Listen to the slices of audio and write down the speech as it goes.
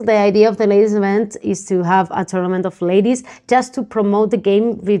The idea of the ladies event is to have a tournament of ladies just to promote the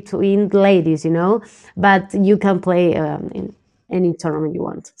game between ladies, but you can play in any tournament you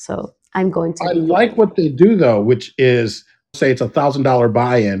want. So I'm going to I be like playing. what they do though, which is say it's $1,000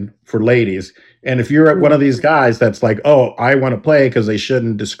 buy-in for ladies. And if you're one of Mm. these guys that's like, oh, I want to play because they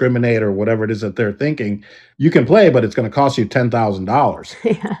shouldn't discriminate or whatever it is that they're thinking, you can play, but it's going to cost you $10,000.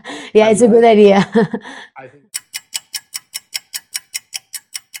 Yeah, yeah, I it's a good like. idea. I think.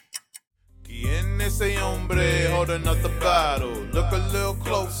 ¿Quién ese hombre holding up the bottle? Look a little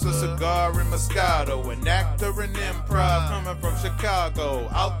closer, cigar and Moscato. An actor in improv coming from Chicago.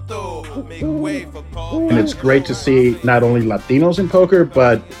 Outdoor, make way for Paul. And it's great to see not only Latinos in poker,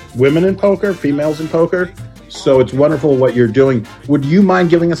 but women in poker, females in poker. So it's wonderful what you're doing. Would you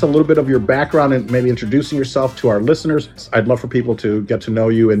mind giving us a little bit of your background and maybe introducing yourself to our listeners? I'd love for people to get to know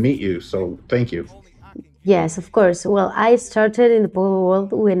you and meet you. So thank you. Yes, of course. Well, I started in the poker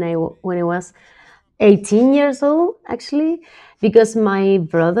world when I was 18 years old, actually, because my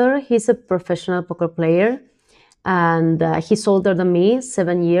brother, he's a professional poker player, and he's older than me,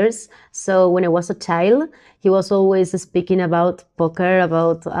 7 years. So when I was a child, he was always speaking about poker,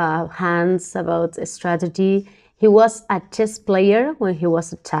 about hands, about strategy. He was a chess player when he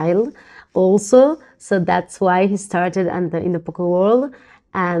was a child, also. So that's why he started in the poker world.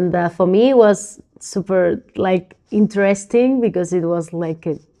 And for me, it was super like interesting because it was like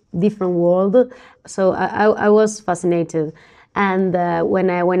a different world. So I was fascinated. And when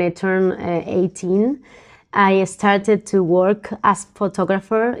I turned 18, I started to work as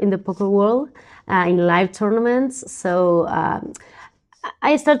photographer in the poker world, in live tournaments. So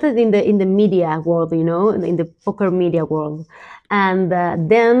I started in the media world, in the poker media world. And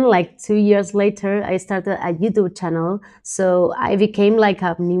then, like 2 years later, I started a YouTube channel. So I became like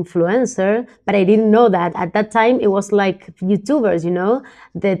an influencer, but I didn't know that. At that time, it was like YouTubers,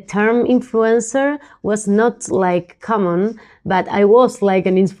 The term influencer was not like common, but I was like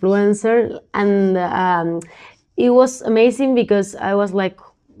an influencer. And it was amazing because I was like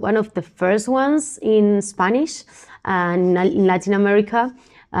one of the first ones in Spanish and in Latin America.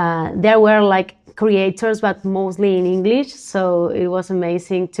 There were like creators, but mostly in English. So it was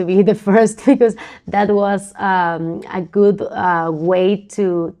amazing to be the first because that was a good way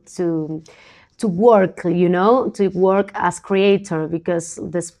to work, to work as creator, because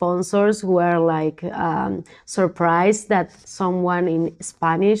the sponsors were like surprised that someone in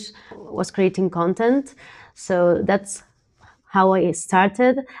Spanish was creating content. So that's how I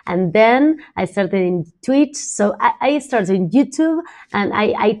started. And then I started in Twitch. So I started in YouTube, and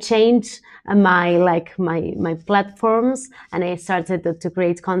I changed my platforms, and I started to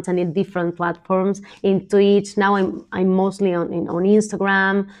create content in different platforms in Twitch. Now I'm mostly on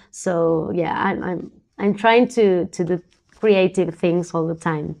Instagram. So yeah, I'm trying to do creative things all the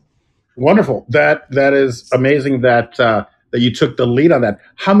time. Wonderful. That is amazing that you took the lead on that.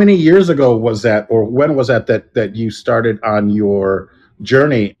 How many years ago was that, or when was that you started on your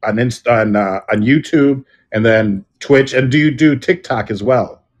journey on YouTube and then Twitch? And do you do TikTok as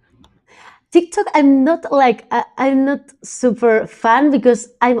well? TikTok, I'm not super fan because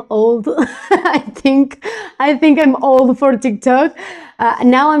I'm old. I think I'm old for TikTok.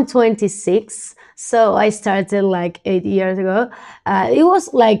 Now I'm 26, so I started like 8 years ago. It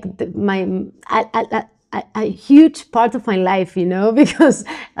was like a huge part of my life, because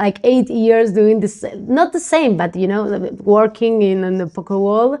like 8 years doing this, not the same, but working in the poker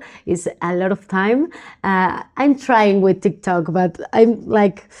world is a lot of time. I'm trying with TikTok, but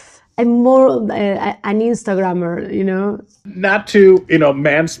I'm more an Instagrammer. Not to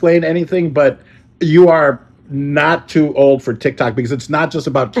mansplain anything, but you are not too old for TikTok because it's not just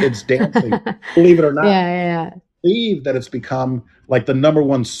about kids dancing. Believe it or not, Yeah, yeah, I believe that it's become like the number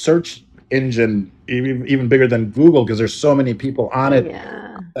one search engine, even bigger than Google, because there's so many people on it.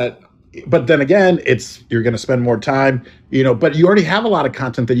 yeah. That, but then again, you're going to spend more time, But you already have a lot of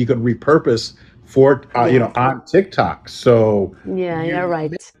content that you could repurpose for, on TikTok. So Yeah, you're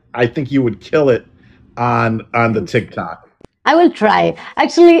right. I think you would kill it on the Thank you. TikTok. I will try.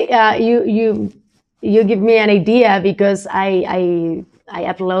 Actually, you give me an idea because I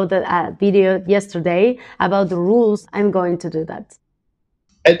uploaded a video yesterday about the rules. I'm going to do that.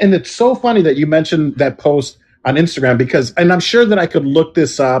 And it's so funny that you mentioned that post on Instagram and I'm sure that I could look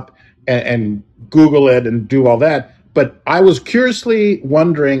this up and Google it and do all that. But I was curiously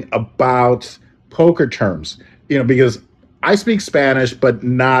wondering about poker terms, because I speak Spanish, but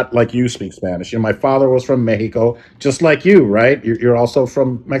not like you speak Spanish. My father was from Mexico, just like you, right? You're also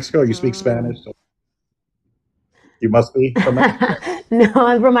from Mexico. You speak Mm. Spanish. So you must be from Mexico. No,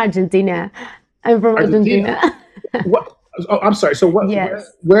 I'm from Argentina. I'm from Argentina. Argentina. What? Oh, I'm sorry. So what?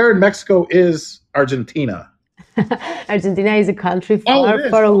 Yes. Where in Mexico is Argentina? Argentina is a country Oh, it far,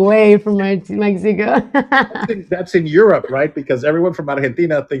 is. far away from Mexico. That's in Europe, right? Because everyone from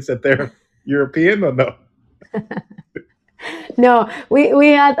Argentina thinks that they're European, or no? No, we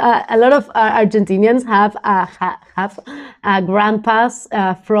had a lot of Argentinians have grandpas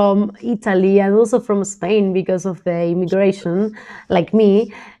from Italy and also from Spain because of the immigration, like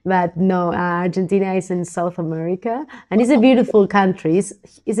me. But no, Argentina is in South America and it's a beautiful country.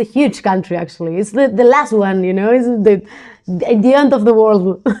 It's a huge country actually. It's the last one, you know. It's the end of the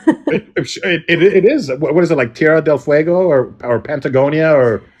world. It is. What is it like? Tierra del Fuego or Patagonia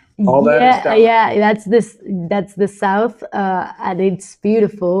or all that is Yeah, down. yeah, that's the south, and it's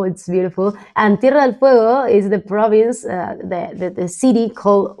beautiful. It's beautiful. And Tierra del Fuego is the province, the city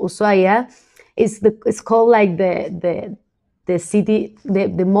called Ushuaia. It's called like the city,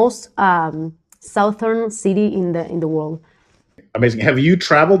 the most southern city in the world. Amazing. Have you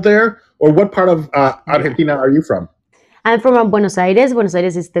traveled there, or what part of Yeah. Argentina are you from? I'm from Buenos Aires. Buenos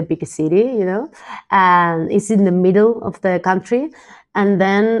Aires is the biggest city, you know, and it's in the middle of the country. And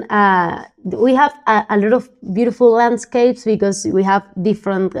then we have a lot of beautiful landscapes because we have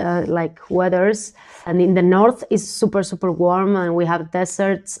different like weathers. And in the north is super super warm, and we have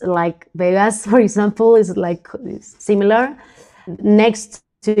deserts like Vegas, for example, is like similar. Next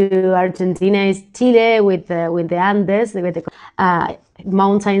to Argentina is Chile with the Andes, with the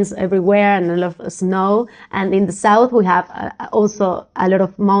mountains everywhere and a lot of snow. And in the south, we have also a lot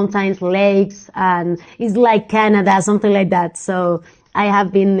of mountains, lakes, and it's like Canada, something like that. So I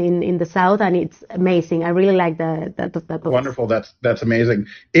have been in the south, and it's amazing. I really like that place. Wonderful. That's amazing.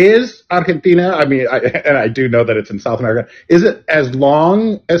 Is Argentina? I mean, and I do know that it's in South America. Is it as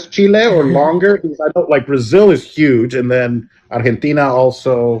long as Chile or longer? Because I know like Brazil is huge, and then Argentina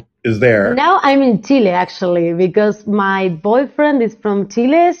also is there. Now I'm in Chile actually because my boyfriend is from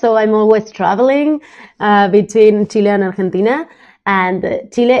Chile, so I'm always traveling between Chile and Argentina. And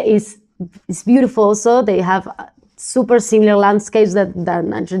Chile is beautiful. Also, they have super similar landscapes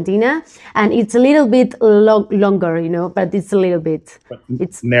than Argentina, and it's a little bit longer, you know, but it's a little bit. But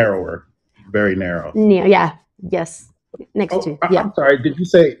It's narrower, very narrow. near, yeah, yes, next Oh, to, yeah, I'm sorry. Did you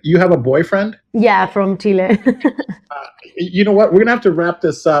say you have a boyfriend? yeah, from Chile. You know what? We're gonna have to wrap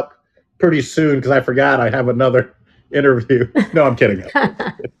this up pretty soon because I forgot I have another interview. No, I'm kidding.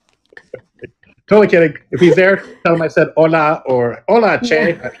 Totally kidding. If he's there, tell him I said hola or hola,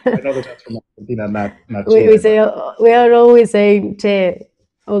 che. Yeah. I know that that's from Argentina, not We Chile, but say we are always saying che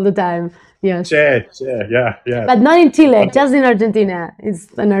all the time. Yes, che, che. Yeah, yeah. but not in Chile, just in Argentina. It's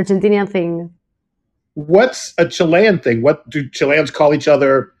an Argentinian thing. What's a Chilean thing? What do Chileans call each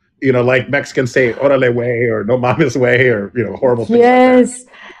other? You know, like Mexicans say "orale way" or "no mames way" or horrible things like that. Yes.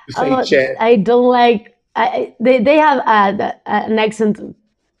 You say Oh, "che." I don't like. They have an accent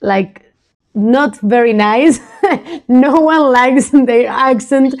like not very nice. No one likes their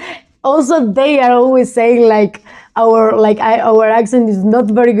accent. Also, they are always saying like our accent is not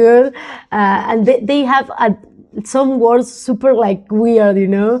very good, and they have some words super like weird. You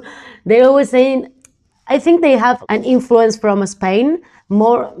know, they always saying. I think they have an influence from Spain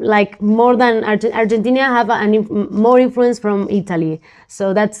more than Argentina have more influence from Italy.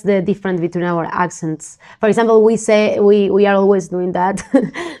 So that's the difference between our accents. For example, we say we are always doing that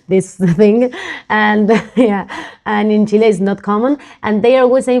this thing, and yeah, and in Chile it's not common. And they are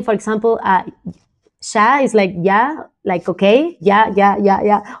always saying, for example, "sha" is like yeah, like okay, yeah, yeah, yeah,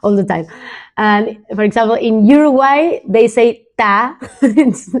 yeah, all the time. And for example, in Uruguay, they say ta.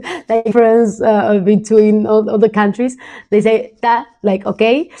 It's the difference between all the countries. They say ta, like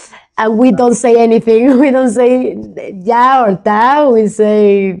okay, and we don't say anything. We don't say ya or ta. We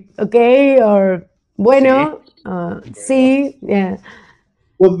say okay or See? bueno, sí, yeah,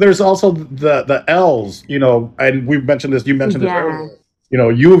 Well, there's also the L's, and we've mentioned this. You mentioned this yeah. earlier.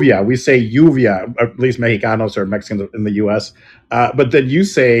 Lluvia. We say lluvia, at least Mexicanos or Mexicans in the U.S. But then you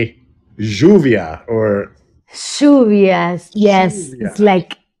say lluvia or Lluvias, yes, lluvia. it's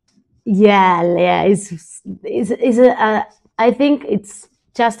like yeah, yeah. It's I think it's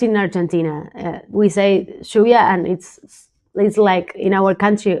just in Argentina. We say lluvia, and it's like in our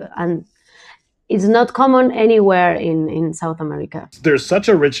country, and it's not common anywhere in South America. There's such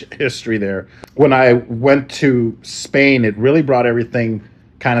a rich history there. When I went to Spain, it really brought everything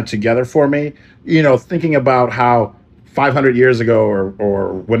kind of together for me. Thinking about how 500 years ago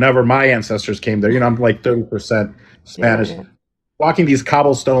or whenever my ancestors came there, I'm like 30% Yeah, Spanish. yeah. Walking these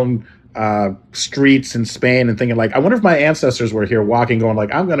cobblestone streets in Spain and thinking like, I wonder if my ancestors were here walking, going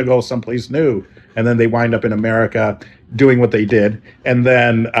like, I'm going to go someplace new, and then they wind up in America doing what they did, and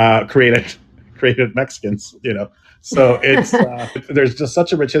then created Mexicans. So there's just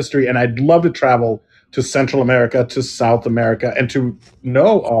such a rich history, and I'd love to travel to Central America, to South America, and to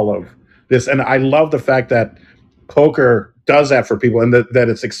know all of this. And I love the fact that poker does that for people, and that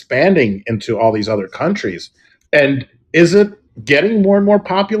it's expanding into all these other countries. And is it getting more and more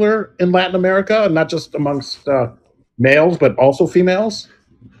popular in Latin America, not just amongst males, but also females?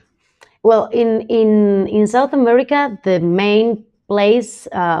 Well, in South America, the main place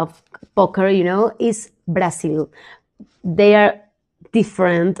of poker, is Brazil. They are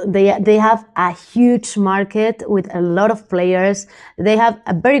different. They have a huge market with a lot of players. They have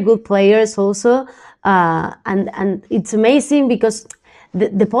a very good players also, and it's amazing because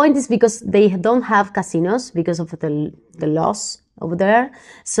the point is because they don't have casinos because of the laws over there.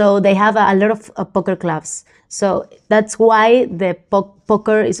 So they have a lot of poker clubs. So that's why the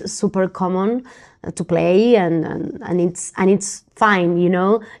poker is super common to play, and it's fine.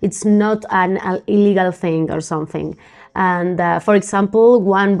 It's not an illegal thing or something. And for example,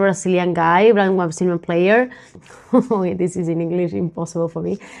 one Brazilian guy, one Brazilian player, this is in English, impossible for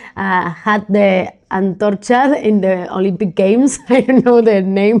me, had the antorcha in the Olympic Games. I don't know the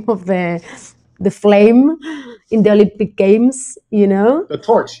name of the flame in the Olympic Games, A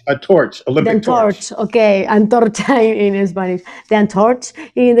torch, the Olympic torch. torch, okay, antorcha in Spanish, the torch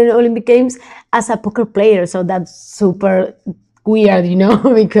in the Olympic Games as a poker player. So that's super weird,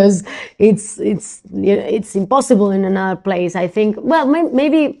 because it's impossible in another place. I think. Well,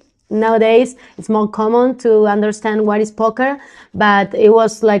 maybe nowadays it's more common to understand what is poker, but it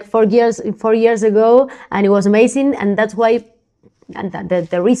was like 4 years ago, and it was amazing, and that's why. And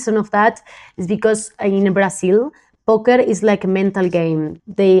the reason of that is because in Brazil, poker is like a mental game.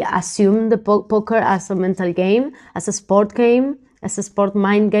 They assume the poker as a mental game, as a sport game, as a sport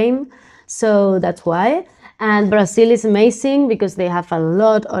mind game. So that's why. And Brazil is amazing because they have a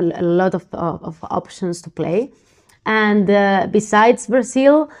lot of options to play. And besides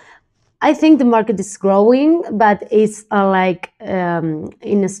Brazil, I think the market is growing, but it's like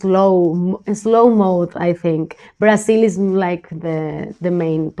in a slow mode. I think Brazil is like the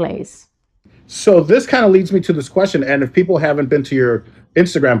main place. So this kind of leads me to this question. And if people haven't been to your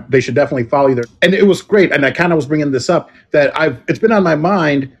Instagram, they should definitely follow you there. And it was great. And I kind of was bringing this up that it's been on my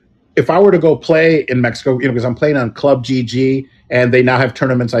mind. If I were to go play in Mexico, because I'm playing on Club GG, and they now have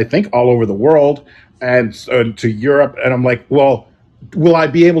tournaments, I think, all over the world and to Europe. And I'm like, well, will I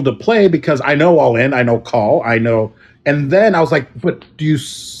be able to play? Because I know all in, I know call, I know. And then I was like, but do you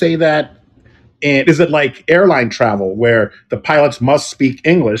say that? And is it like airline travel where the pilots must speak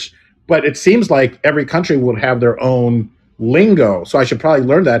English? But it seems like every country would have their own lingo. So I should probably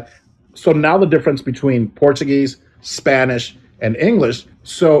learn that. So now the difference between Portuguese, Spanish, and English.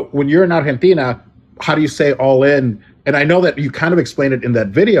 So when you're in Argentina, how do you say all in? And I know that you kind of explained it in that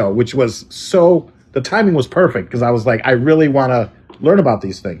video, which was the timing was perfect because I was like, I really want to learn about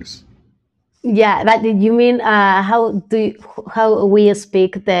these things. Yeah, but you mean how we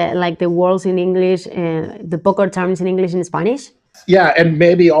speak the words in English, the poker terms in English and Spanish? Yeah, and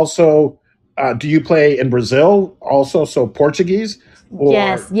maybe also, do you play in Brazil also? So Portuguese, or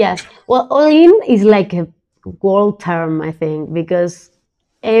Yes. Well, all in is like a world term, I think, because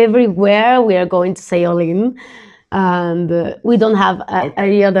everywhere we are going to say all in, and we don't have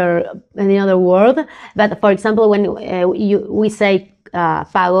any other word. But for example, when we say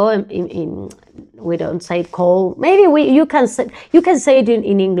pago we don't say call. Maybe you can say it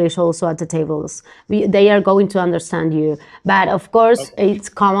in English also at the tables. They are going to understand you. But of course, it's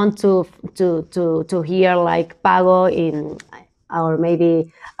common to hear like pago in, or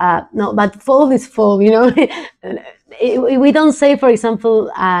maybe no, but fold is fold. We don't say, for example,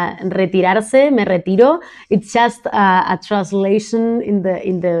 retirarse, me retiro. It's just a translation in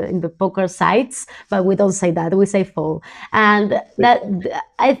the poker sites, but we don't say that. We say fold. And that,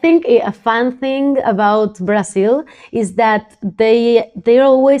 I think a fun thing about Brazil is that they're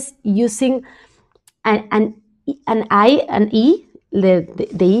always using an I, an E.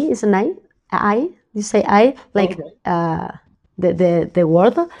 The E is an I. You say I, like the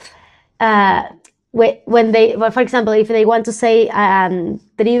word. When they, well, for example, if they want to say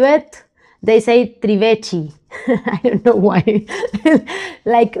trivet, they say triveci. I don't know why.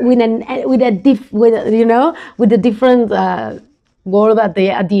 Like with a different word at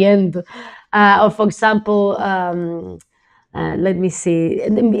the end. Or for example, let me see.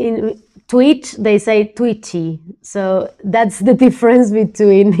 In Twitch, they say twitchy. So that's the difference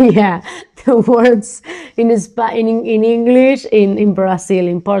between the words in English, in Brazil,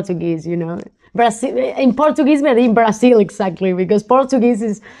 in Portuguese. Brazil in Portuguese, but in Brazil exactly, because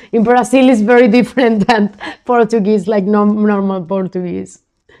Portuguese in Brazil is very different than Portuguese, like normal Portuguese.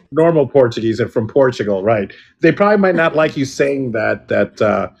 normal Portuguese and from Portugal, right? They probably might not like you saying that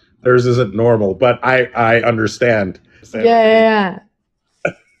theirs isn't normal, but I understand. Yeah,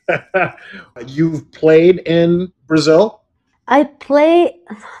 yeah, You've played in Brazil. I play.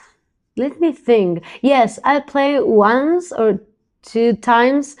 Let me think. Yes, I play once or two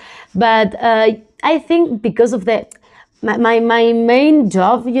times, but I think because of the my main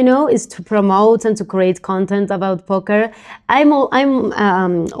job, is to promote and to create content about poker. I'm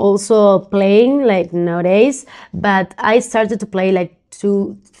also playing like nowadays, but I started to play like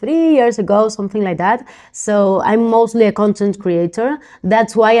 2 3 years ago, something like that. So I'm mostly a content creator.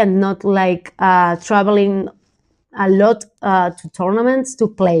 That's why I'm not like traveling a lot to tournaments to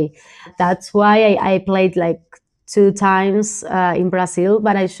play. That's why I played like two times in Brazil,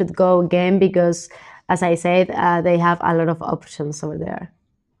 but I should go again because, as I said, they have a lot of options over there.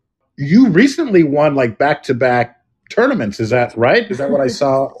 You recently won like back to back tournaments. Is that right? Is that what I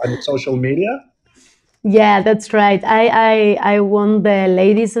saw on social media? Yeah, that's right. I won the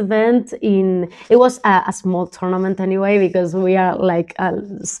ladies event in. It was a small tournament anyway because we are like a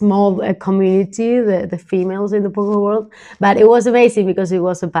small community, the females in the poker world. But it was amazing because it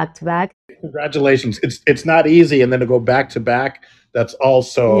was a back to back. Congratulations. It's not easy, and then to go back to back, that's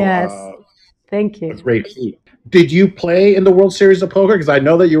also Yes, thank a you. great feat. Did you play in the World Series of Poker? Because I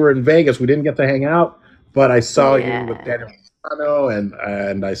know that you were in Vegas. We didn't get to hang out, but I saw you with Yeah. Daniel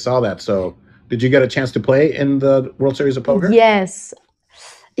Balzano, and I saw that. So, did you get a chance to play in the World Series of Poker? Yes,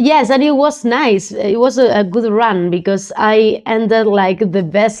 yes, and it was nice. It was a good run because I ended like the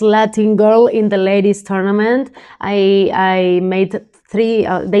best Latin girl in the ladies tournament. I made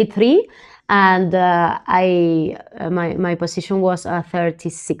day three, and my position was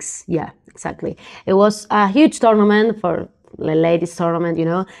 36. Yeah, exactly. It was a huge tournament for the ladies tournament.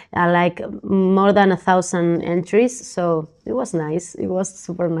 Like more than 1,000 entries. So it was nice. It was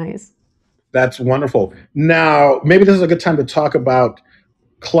super nice. That's wonderful. Now, maybe this is a good time to talk about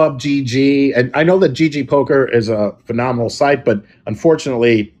Club GG. And I know that GG Poker is a phenomenal site, but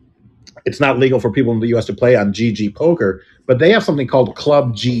unfortunately, it's not legal for people in the US to play on GG Poker. But they have something called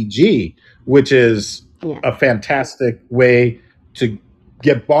Club GG, which is Yeah. a fantastic way to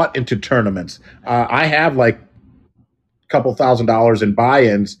get bought into tournaments. I have like a couple $1,000s in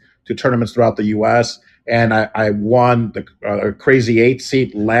buy-ins to tournaments throughout the U.S. And I won the Crazy Eight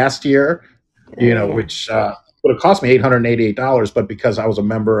seat last year, Yeah. which would have cost me $888, but because I was a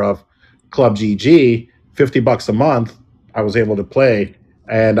member of Club GG, $50 a month, I was able to play,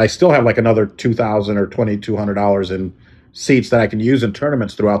 and I still have like another 2,000 or $2,200 in seats that I can use in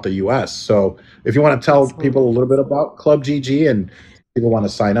tournaments throughout the U.S. So, if you want to tell That's people a little bit about Club GG and people want to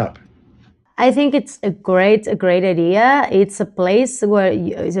sign up. I think it's a great idea. It's a place where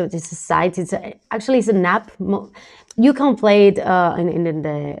it's a site. Actually it's an app. You can play it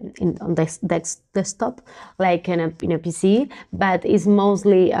on desktop, like in a PC, but it's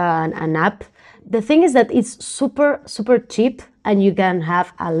mostly an app. The thing is that it's super super cheap, and you can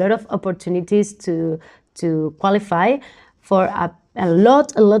have a lot of opportunities to qualify for a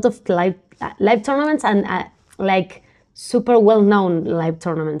lot of live tournaments and like super well-known live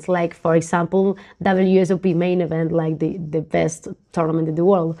tournaments, like for example WSOP main event, like the best tournament in the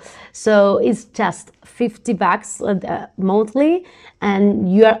world. So it's just $50 monthly,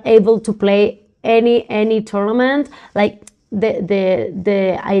 and you are able to play any tournament. Like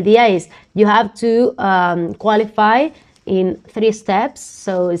the idea is you have to qualify in 3 steps.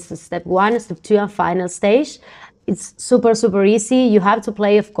 So it's step one, step two, and final stage. It's super super easy. You have to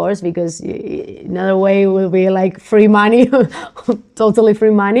play, of course, because another way will be like free money, totally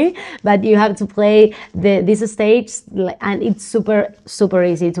free money. But you have to play this stage, and it's super super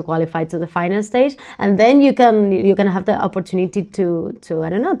easy to qualify to the final stage. And then you can have the opportunity to I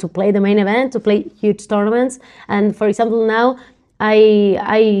don't know, to play the main event, to play huge tournaments. And for example, now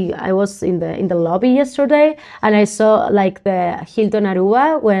I was in the lobby yesterday, and I saw like the Hilton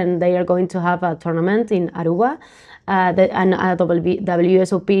Aruba, when they are going to have a tournament in Aruba, and a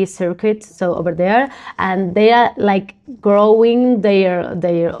WSOP circuit, so over there, and they are like growing their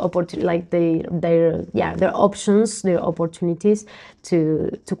opportunity, like their options, their opportunities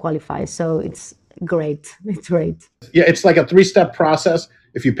to qualify. So it's great. It's great. Yeah, it's like a three-step process.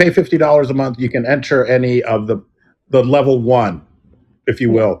 If you pay $50 a month, you can enter any of the level one, if you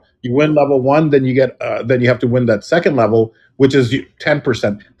Yeah. will. You win level one, then you have to win that second level, which is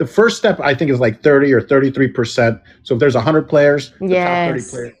 10%. The first step I think is like 30 or 33%. So if there's 100 players, the top 30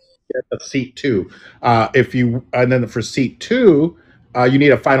 Yes. players get a seat two. If you and then for seat two, you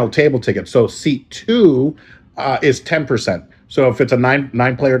need a final table ticket. So seat two is 10%. So if it's a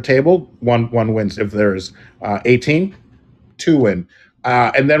 9 player table, one wins. If there's 18, two win.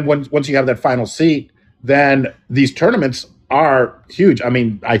 And then once you have that final seat, then these tournaments are huge. I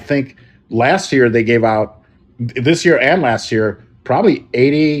mean, I think last year they gave out, this year and last year, probably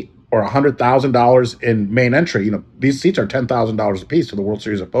 80 or $100,000 in main entry. These seats are $10,000 a piece for the World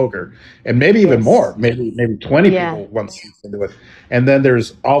Series of Poker, and maybe even more. Yes. Maybe 20 Yeah. people want seats into it. And then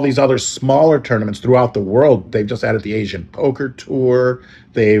there's all these other smaller tournaments throughout the world. They've just added the Asian Poker Tour.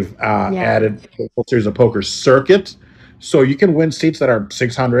 They've Yeah. added the World Series of Poker circuit, so you can win seats that are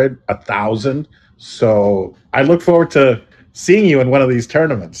 600, 1,000. So I look forward to seeing you in one of these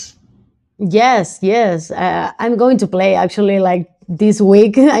tournaments. Yes, yes. I'm going to play actually like this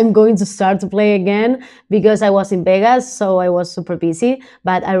week. I'm going to start to play again because I was in Vegas, so I was super busy.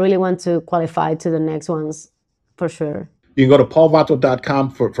 But I really want to qualify to the next ones for sure. You can go to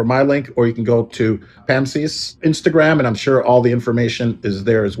paulvato.com for my link, or you can go to Pamsi's Instagram, and I'm sure all the information is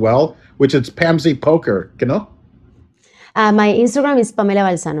there as well, which is Pamsi Poker, My Instagram is Pamela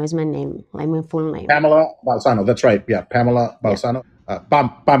Balzano, is my name, like my full name. Pamela Balzano. That's right. Yeah, Pamela Yeah. Balzano.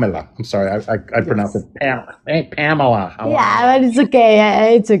 Pamela. I'm sorry. I pronounce Yes. it Pamela. Hey, Pamela. How are Yeah, you? but it's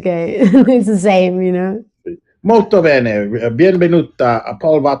okay. It's okay. It's the same, you know. Molto bene. Benvenuta a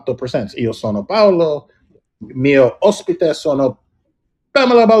Paul Vatto Presents. Io sono Paolo. Mio ospite sono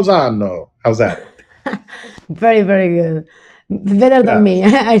Pamela Balzano. How's that? Very, very good. Better than Yeah. me.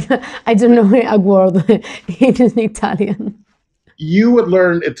 I don't know a word in Italian. You would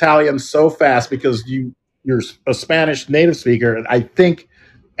learn Italian so fast because you're a Spanish native speaker, and I think,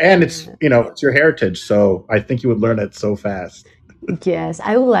 and it's your heritage, so I think you would learn it so fast. Yes,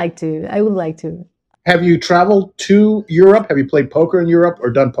 I would like to. I would like to. Have you traveled to Europe? Have you played poker in Europe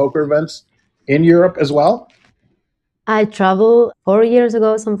or done poker events in Europe as well? I traveled 4 years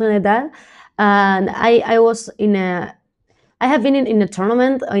ago, something like that, and I was in a. I have been in a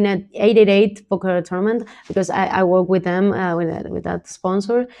tournament, in an 888 poker tournament, because I work with them with that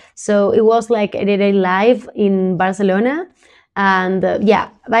sponsor. So it was like 888 live in Barcelona, and yeah,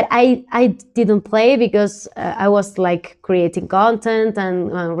 but I didn't play because I was like creating content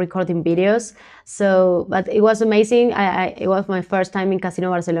and recording videos. So, but it was amazing. It was my first time in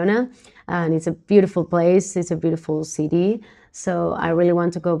Casino Barcelona, and it's a beautiful place. It's a beautiful city. So I really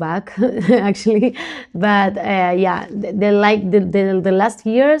want to go back, actually. But yeah, the last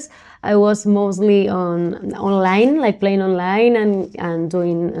years, I was mostly on online, like playing online and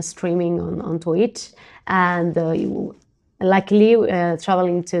doing streaming on Twitch, and luckily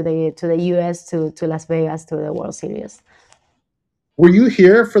traveling to the US to Las Vegas to the World Series. Were you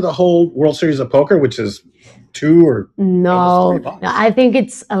here for the whole World Series of Poker, which is 2 or almost 3 months? No, I think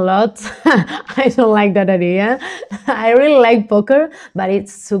it's a lot. I don't like that idea. I really like poker, but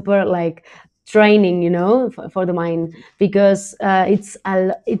it's super like training, for the mind because it's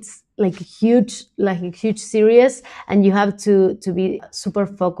like a huge series, and you have to be super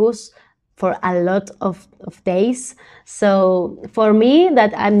focused for a lot of days. So for me,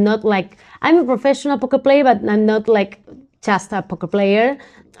 that I'm a professional poker player, but I'm not like just a poker player.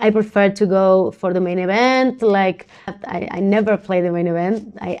 I prefer to go for the main event. Like I never play the main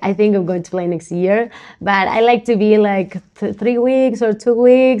event. I think I'm going to play next year, but I like to be like 3 weeks or 2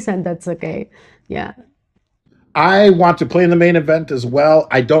 weeks, and that's okay. Yeah. I want to play in the main event as well.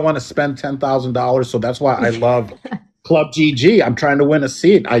 I don't want to spend $10,000, so that's why I love Club GG. I'm trying to win a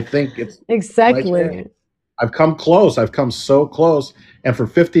seat. I think it's right there. Exactly. I've come close. I've come so close. And for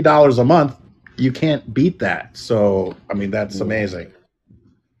 $50 a month, you can't beat that. So, I mean, that's amazing.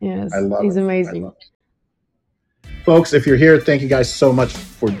 Yes, I love it's it. I amazing. love it. Folks, if you're here, thank you guys so much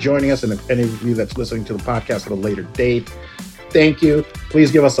for joining us. And if any of you that's listening to the podcast at a later date, thank you.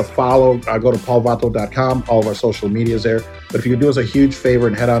 Please give us a follow. Go to paulvato.com. All of our social media is there. But if you could do us a huge favor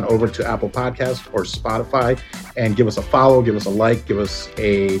and head on over to Apple Podcasts or Spotify and give us a follow, give us a like, give us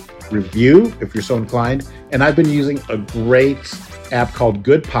a review if you're so inclined. And I've been using a great app called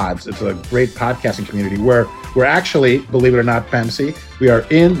Good Pods. It's a great podcasting community where we're actually, believe it or not, Pamsi, we are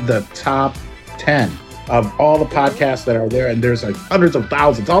in the top 10 of all the podcasts that are there. And there's like hundreds of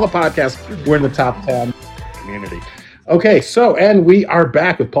thousands. All the podcasts, we're in the top 10 community. Okay, and we are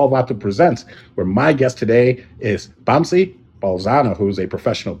back with Paul Vato Presents, where my guest today is Pamsi Balzano, who's a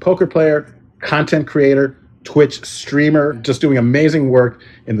professional poker player, content creator, Twitch streamer, just doing amazing work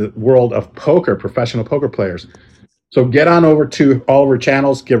in the world of poker, professional poker players. So get on over to all of her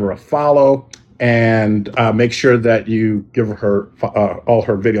channels, give her a follow, and make sure that you give her all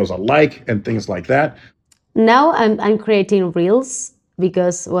her videos a like and things like that. Now I'm creating reels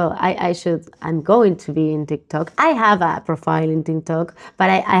because I'm going to be in TikTok. I have a profile in TikTok, but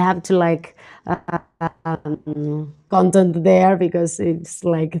I have to like content there because it's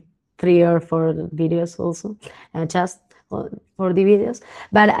like 3 or 4 videos also, just for the videos.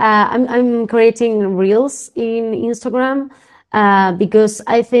 But I'm creating reels in Instagram because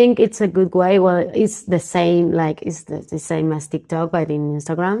I think it's a good way. Well, it's the same, like it's the same as TikTok, but in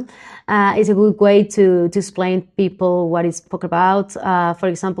Instagram. It's a good way to explain people what is poker about. For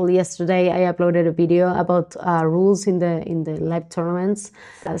example, yesterday I uploaded a video about rules in the live tournaments.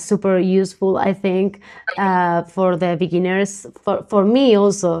 Super useful, I think, for the beginners. For me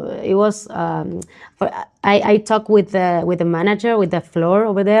also, it was. For, I talked with the manager, with the floor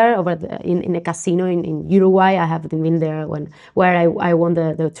over there, in a casino in Uruguay. I have been there where I won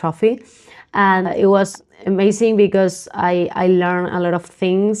the trophy, and it was amazing because I learned a lot of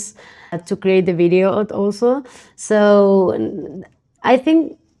things to create the video also. So I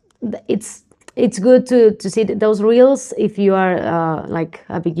think it's it's good to see those reels if you are like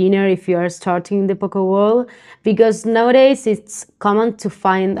a beginner, if you are starting the poker world, because nowadays it's common to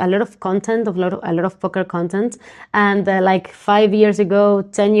find a lot of content, a lot of poker content, and like 5 years ago,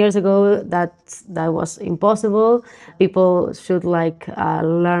 10 years ago, that was impossible. People should like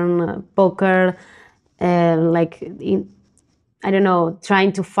learn poker, like in, I don't know,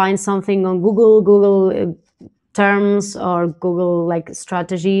 trying to find something on Google terms or Google like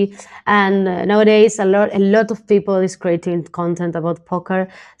strategy. And nowadays, a lot of people is creating content about poker.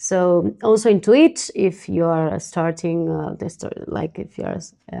 So also in Twitch, if you are starting like if you are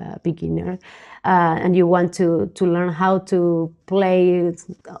a beginner and you want to learn how to play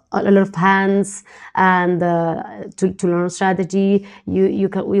a lot of hands and to learn strategy, you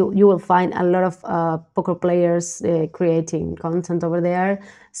will find a lot of poker players creating content over there.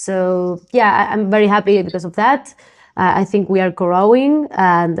 So yeah, I'm very happy because of that. I think we are growing,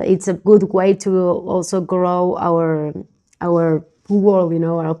 and it's a good way to also grow our world,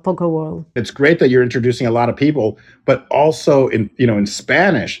 our poker world. It's great that you're introducing a lot of people, but also in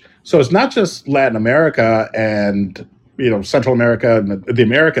Spanish. So it's not just Latin America and Central America and the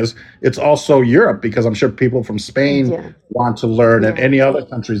Americas. It's also Europe, because I'm sure people from Spain Yeah, want to learn, and yeah. any other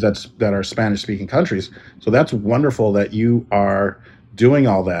countries that are Spanish speaking countries. So that's wonderful that you are doing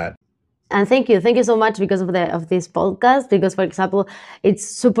all that. And thank you so much because of this podcast. Because, for example, it's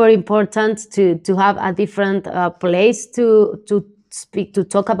super important to have a different place to speak, to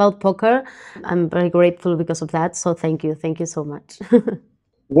talk about poker. I'm very grateful because of that. So thank you so much.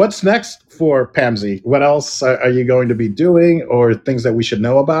 What's next for Pamsi? What else are you going to be doing, or things that we should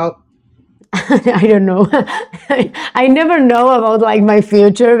know about? I don't know. I never know about like my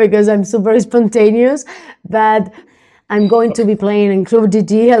future because I'm super spontaneous, but I'm going to be playing in Club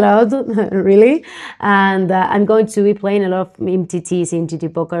DD a lot, really, and I'm going to be playing a lot of MTTs,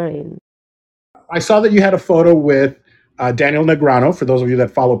 MTT poker. I saw that you had a photo with Daniel Negreanu. For those of you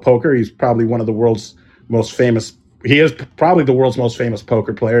that follow poker, he's probably one of the world's most famous. He is probably the world's most famous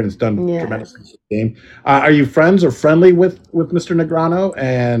poker player, and has done Yeah. tremendous things in the game. Are you friends or friendly with Mr. Negreanu?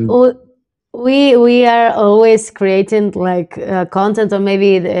 And Well, we are always creating like content, or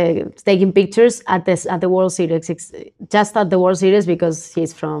maybe taking pictures at the World Series, just at the World Series, because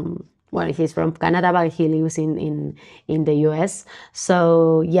he's from Canada, but he lives in the US.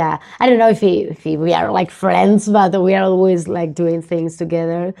 So yeah, I don't know if we are like friends, but we are always like doing things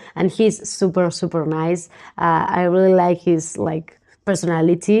together. And he's super nice. I really like his like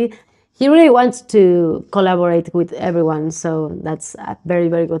personality. He really wants to collaborate with everyone, so that's a very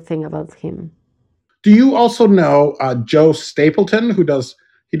good thing about him. do you also know Joe Stapleton, he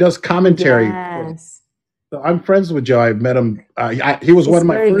does commentary? Yes, So I'm friends with Joe. I met him. He was one he's of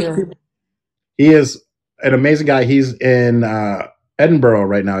my very first good. people. He is an amazing guy. He's in Edinburgh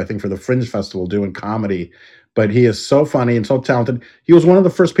right now, I think, for the Fringe Festival doing comedy. But he is so funny and so talented. He was one of the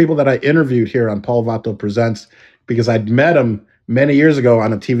first people that I interviewed here on Paul Vato Presents, because I'd met him many years ago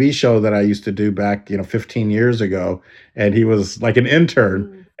on a TV show that I used to do back, 15 years ago. And he was like an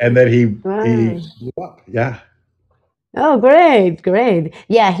intern. And then he Right. blew up. Yeah. Oh, great.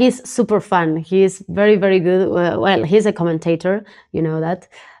 Yeah, he's super fun. He's very good. Well, he's a commentator, you know that,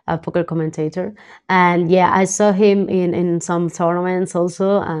 a poker commentator. And yeah, I saw him in some tournaments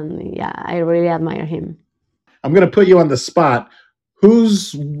also, and yeah, I really admire him. I'm going to put you on the spot.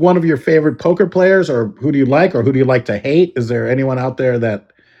 Who's one of your favorite poker players, or who do you like, or who do you like to hate? Is there anyone out there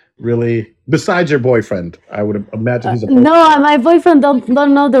that really, besides your boyfriend? I would imagine he's a poker. No, my boyfriend don't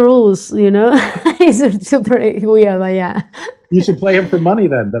know the rules, you know. He's super weird, but yeah. You should play him for money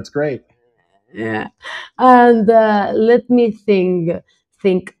then. That's great. Yeah. And let me think.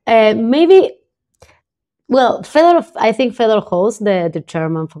 Maybe Well, Fedor, I think Fedor Holz, the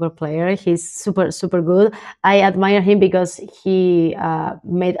German poker player, he's super, super good. I admire him because he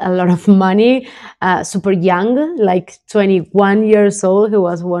made a lot of money super young, like 21 years old. He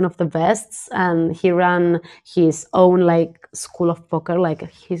was one of the best, and he ran his own like school of poker,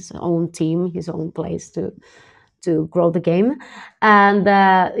 like his own team, his own place to grow the game. And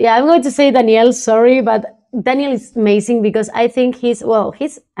yeah, I'm going to say Daniel, sorry, but Daniel is amazing because I think he's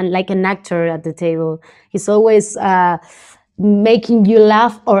like an actor at the table. He's always making you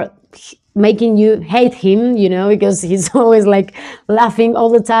laugh or making you hate him, because he's always like laughing all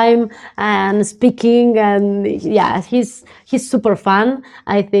the time and speaking, and yeah, he's super fun.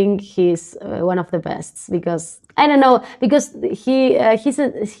 I think he's one of the best because I don't know, because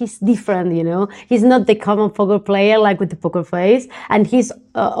he's different, he's not the common poker player like with the poker face, and he's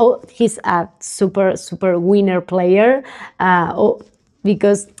a super super winner player,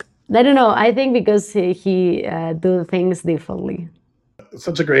 because I don't know, I think because he do things differently.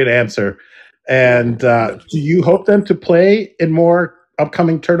 Such a great answer. And Yeah. do you hope then to play in more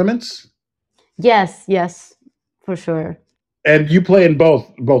upcoming tournaments? Yes, yes, for sure. And you play in both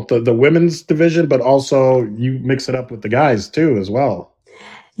the women's division, but also you mix it up with the guys too as well.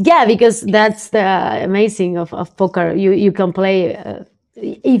 Yeah, because that's the amazing of poker. You can play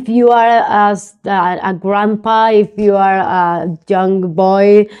if you are a grandpa, if you are a young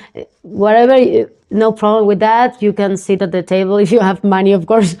boy, whatever. No problem with that. You can sit at the table if you have money, of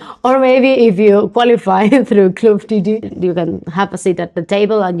course, or maybe if you qualify through Club TD, you can have a seat at the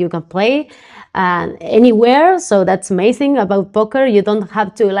table and you can play anywhere. So that's amazing about poker. You don't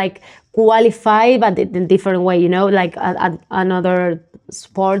have to like qualify, but in a different way, like at another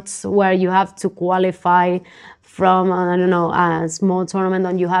sports where you have to qualify from, I don't know, a small tournament,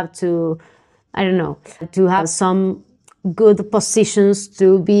 and you have to, I don't know, to have some good positions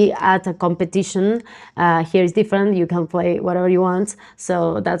to be at a competition. Here is different. You can play whatever you want.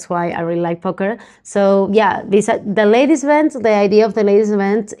 So that's why I really like poker. So yeah, the ladies event, the idea of the ladies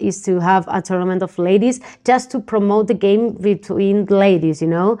event is to have a tournament of ladies just to promote the game between ladies,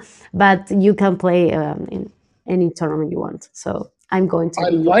 but you can play in any tournament you want. So I'm going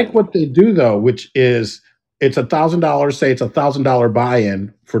I to like play. what they do though, which is it's $1,000. Say it's $1,000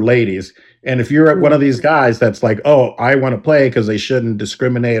 buy-in for ladies, and if you're at one of Mm. these guys that's like, oh, I want to play because they shouldn't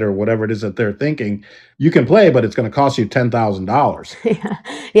discriminate or whatever it is that they're thinking, you can play, but it's going to cost you $10,000. Yeah,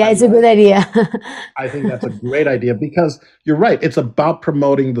 yeah, I it's a good like. idea. I think that's a great idea because you're right. It's about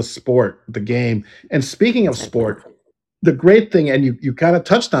promoting the sport, the game. And speaking of Exactly. sport, the great thing, and you kind of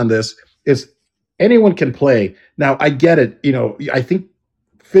touched on this, is anyone can play. Now, I get it. I think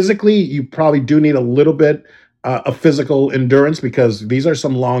physically you probably do need a little bit of physical endurance because these are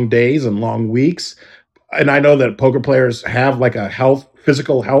some long days and long weeks. And I know that poker players have like a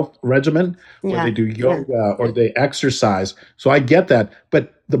physical health regimen where they Yeah, do yeah, yoga or they exercise. So I get that.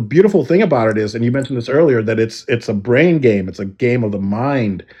 But the beautiful thing about it is, and you mentioned this earlier, that it's a brain game. It's a game of the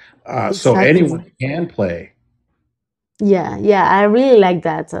mind. So anyone exactly. can play. Yeah, yeah, I really like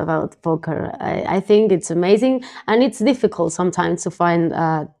that about poker. I think it's amazing, and it's difficult sometimes to find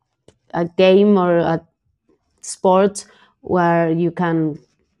a game or a sport where you can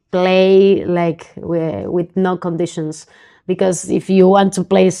play like with no conditions. Because if you want to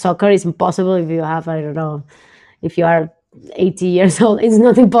play soccer, it's impossible. If you have, I don't know, if you are 80 years old, it's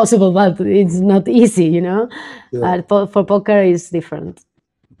not impossible, but it's not easy, for poker, it's different.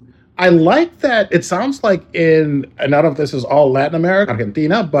 I like that. It sounds like and I don't know if this is all Latin America,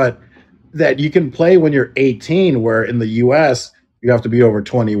 Argentina, but that you can play when you're 18, where in the US, you have to be over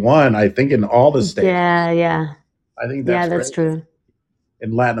 21, I think, in all the states. Yeah, yeah, I think yeah, that's that's great true.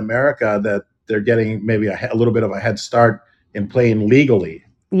 in Latin America that they're getting maybe a little bit of a head start in playing legally.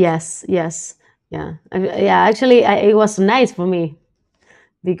 Yes, yes, yeah, yeah. Actually, it was nice for me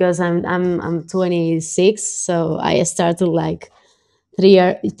because I'm 26, so I started like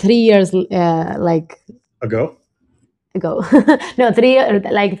 3 years like Ago? ago. No,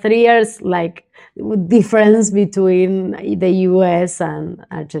 like 3 years like difference between the U.S. and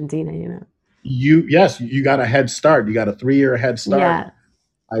Argentina. Yes, you got a head start. You got a 3-year head start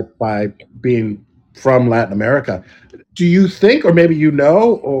Yeah, by being from Latin America. Do you think, or maybe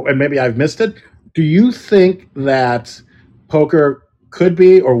and maybe I've missed it, do you think that poker could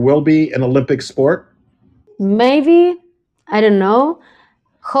be or will be an Olympic sport? maybe, I don't know.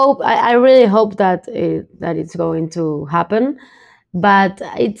 I really hope that it's going to happen, but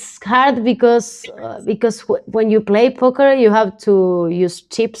it's hard because when you play poker you have to use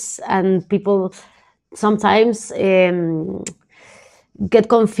chips, and people sometimes get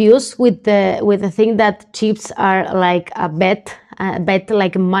confused with the thing that chips are like a bet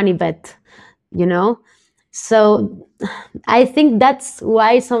like a money bet, you know So I think that's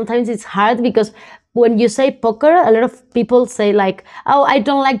why sometimes it's hard, because when you say poker, a lot of people say like, "Oh, I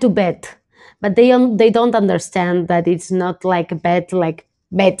don't like to bet," but they don't understand that it's not like a bet, like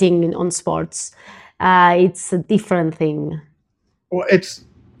betting on sports. It's a different thing. Well,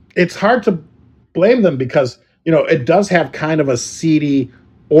 it's hard to blame them because it does have kind of a seedy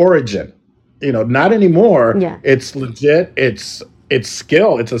origin. Not anymore. Yeah, It's legit. It's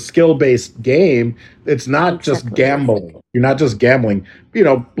skill. It's a skill based game. It's not just exactly. gambling. You're not just gambling.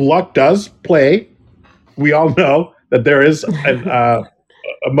 Luck does play. We all know that there is a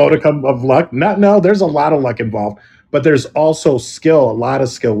modicum of luck. Not no, there's a lot of luck involved, but there's also skill, a lot of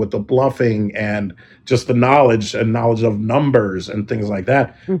skill with the bluffing and just the knowledge of numbers and things like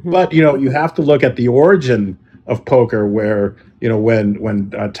that. Hmm. But you have to look at the origin of poker, where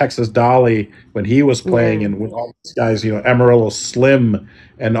when Texas Dolly, when he was playing, Yeah. and when all these guys, Amarillo Slim,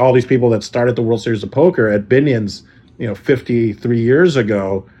 and all these people that started the World Series of Poker at Binion's, 53 years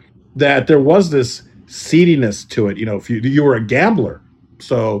ago, that there was this seediness to it. If you were a gambler,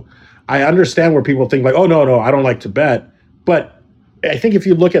 so I understand where people think like, oh no, I don't like to bet. But I think if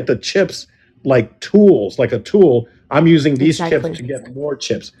you look at the chips like tools, like a tool, I'm using these chips Exactly. to get more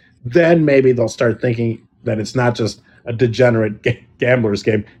chips. Then maybe they'll start thinking that it's not just a degenerate gambler's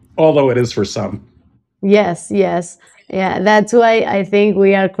game, although it is for some. Yes, yes. Yeah, that's why I think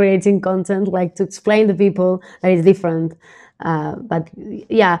we are creating content like to explain to people that it's different. But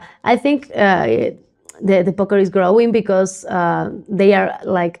yeah, I think the poker is growing because they are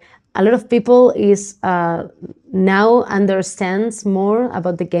like a lot of people is now understands more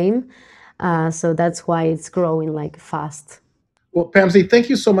about the game. So that's why it's growing like fast. Well, Pamsi, thank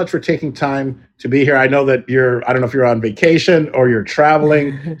you so much for taking time to be here. I know that I don't know if you're on vacation or you're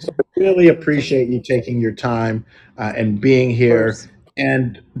traveling. So I really appreciate you taking your time and being Of here. course.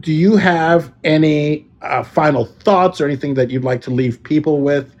 And do you have any final thoughts or anything that you'd like to leave people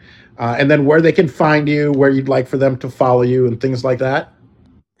with? And then where they can find you, where you'd like for them to follow you, and things like that?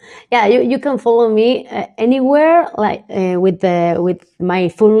 Yeah, you can follow me anywhere, like with my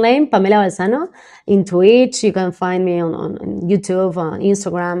full name, Pamela Balzano. In Twitch, you can find me on YouTube, on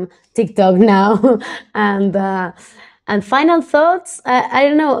Instagram, TikTok now, and final thoughts. I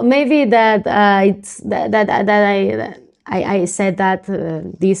don't know. Maybe that it's that I said that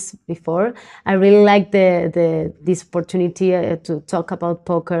this before. I really like the this opportunity to talk about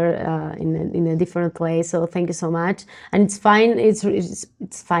poker in a different way. So thank you so much. And it's fine.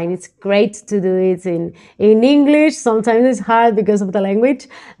 It's fine. It's great to do it in English. Sometimes it's hard because of the language,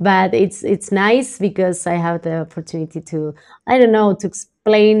 but it's nice because I have the opportunity to, I don't know, to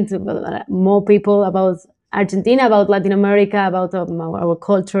explain to more people about Argentina, about Latin America, about our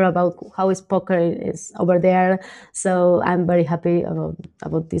culture, about how is poker is over there. So I'm very happy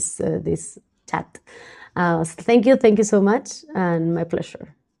about this chat. So thank you so much, and my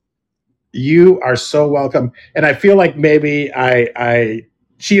pleasure. You are so welcome. And I feel like maybe I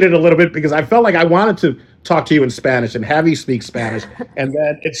cheated a little bit because I felt like I wanted to talk to you in Spanish and have you speak Spanish. And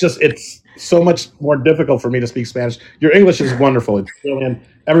then it's so much more difficult for me to speak Spanish. Your English is wonderful. It's brilliant.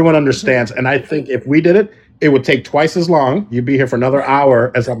 Everyone understands. And I think if we did it, it would take twice as long. You'd be here for another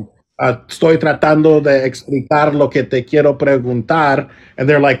hour as I'm estoy tratando de explicar lo que te quiero preguntar. And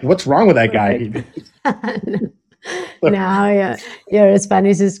they're like, what's wrong with that Perfect. guy? Now, yeah, your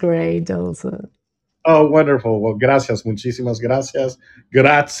Spanish is great, also. Oh, wonderful. Well, gracias. Muchísimas gracias.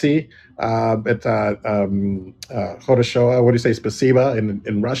 Grazie. Хорошо. What do you say? Spasiba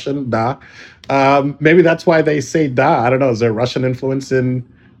in Russian? Da. Maybe that's why they say da. I don't know. Is there Russian influence in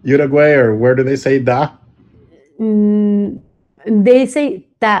Uruguay, or where do they say da? Mm, they say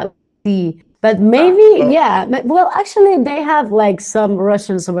that, but Da. maybe, Oh, yeah. Well, actually, they have like some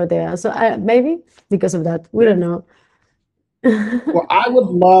Russians over there, so maybe because of that, we don't know. well, I would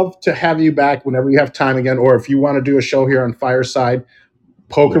love to have you back whenever you have time again, or if you want to do a show here on Fireside,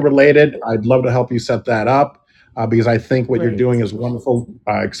 poker Yeah, related, I'd love to help you set that up because I think what you're doing great. is wonderful,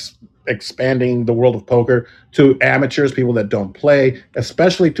 expanding the world of poker to amateurs, people that don't play,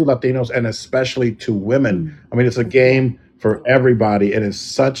 especially to Latinos and especially to women. Mm. I mean, it's a game for everybody.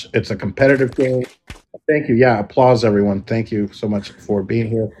 It's a competitive game. Thank you. Yeah, applause, everyone. Thank you so much for being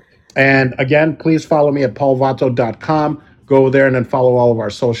here. And again, please follow me at paulvato.com. Go there and then follow all of our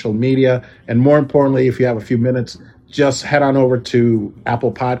social media. And more importantly, if you have a few minutes, just head on over to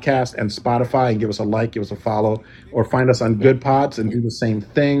Apple Podcast and Spotify and give us a like, give us a follow, or find us on Yeah. Good Pods and do the same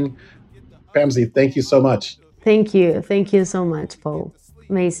thing. Pamsi, thank you so much. Thank you. Thank you so much, Paul.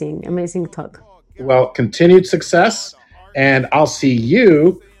 Amazing, amazing talk. Well, continued success, and I'll see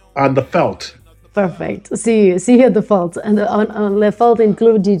you on the felt. Perfect. See you. See you at the fault. And on the fault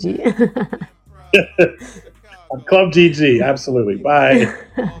include Gigi. Club GG, absolutely. Bye.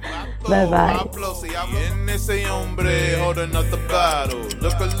 Bye bye. En ese hombre holding up the bottle.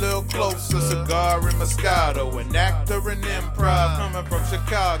 Look a little closer, cigar and Moscato. An actor in improv coming from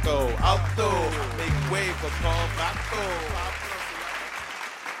Chicago. Outdoor, make way for Paul Baco.